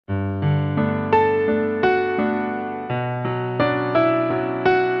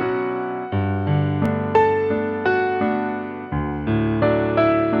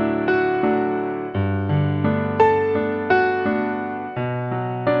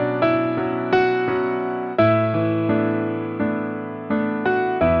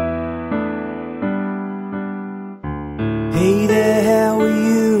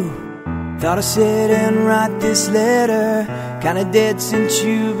Thought I said and write this letter, kinda dead since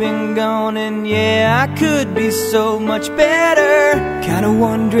you've been gone. And yeah, I could be so much better. Kinda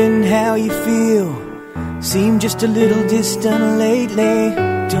wondering how you feel, seem just a little distant lately.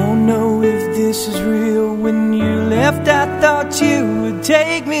 Don't know if this is real. When you left I thought you would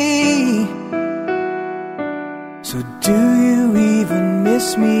take me. So do you even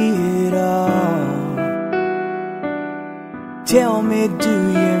miss me at all? Tell me, do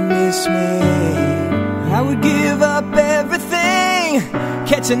you miss me? I would give up everything,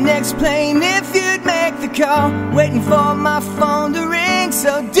 catch the next plane if you'd make the call, waiting for my phone to ring.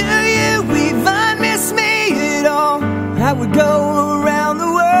 So do you even miss me at all? I would go around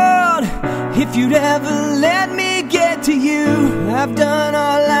the world if you'd ever let me get to you. I've done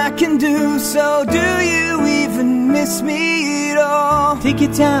all I can do, so do you even miss me at all? Take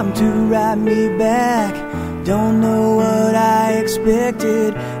your time to write me back. Don't know what I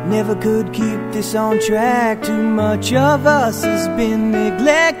expected, never could keep this on track. Too much of us has been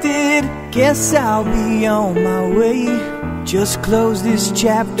neglected. Guess I'll be on my way. Just close this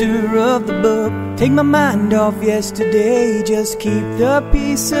chapter of the book, take my mind off yesterday. Just keep the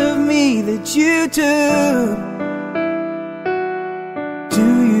piece of me that you took. Do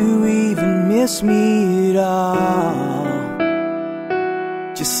you even miss me at all?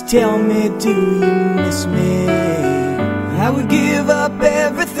 Just tell me, do you miss me? I would give up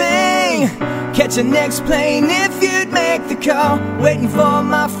everything, catch the next plane if you'd make the call, waiting for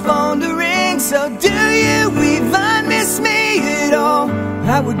my phone to ring. So do you even miss me at all?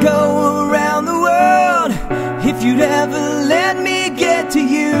 I would go around the world if you'd ever let me get to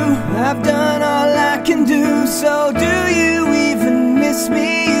you. I've done all I can do, so do